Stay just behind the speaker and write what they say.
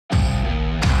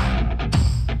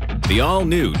The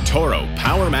all-new Toro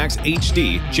PowerMax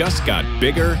HD just got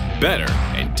bigger, better,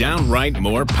 and downright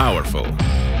more powerful.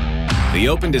 The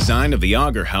open design of the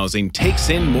auger housing takes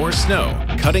in more snow,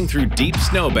 cutting through deep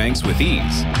snowbanks with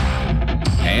ease.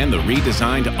 And the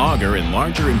redesigned auger and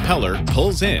larger impeller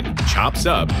pulls in, chops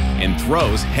up, and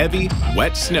throws heavy,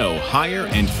 wet snow higher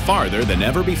and farther than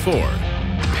ever before.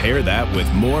 Pair that with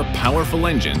more powerful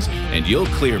engines, and you'll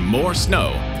clear more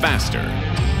snow faster.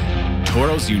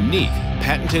 Toro's unique,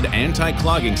 patented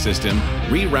anti-clogging system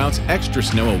reroutes extra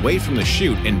snow away from the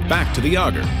chute and back to the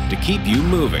auger to keep you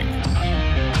moving.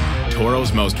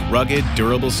 Toro's most rugged,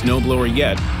 durable snowblower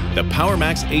yet, the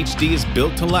PowerMax HD is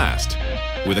built to last,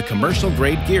 with a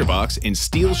commercial-grade gearbox and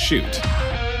steel chute.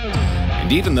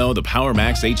 And even though the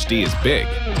PowerMax HD is big,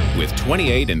 with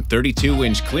 28 and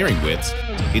 32-inch clearing widths,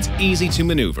 it's easy to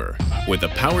maneuver. With the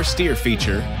Power Steer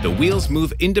feature, the wheels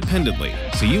move independently,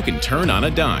 so you can turn on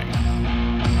a dime.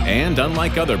 And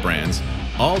unlike other brands,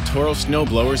 all Toro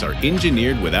snowblowers are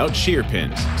engineered without shear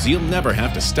pins, so you'll never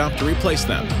have to stop to replace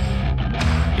them.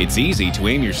 It's easy to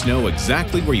aim your snow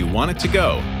exactly where you want it to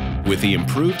go, with the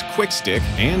improved quick stick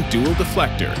and dual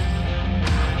deflector.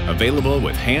 Available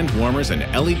with hand warmers and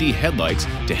LED headlights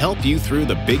to help you through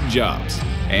the big jobs.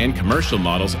 And commercial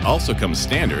models also come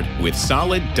standard with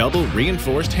solid double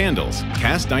reinforced handles,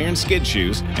 cast iron skid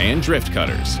shoes, and drift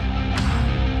cutters.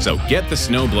 So get the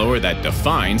snowblower that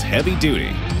defines heavy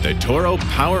duty, the Toro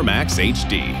PowerMax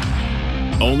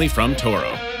HD. Only from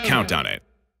Toro. Count on it.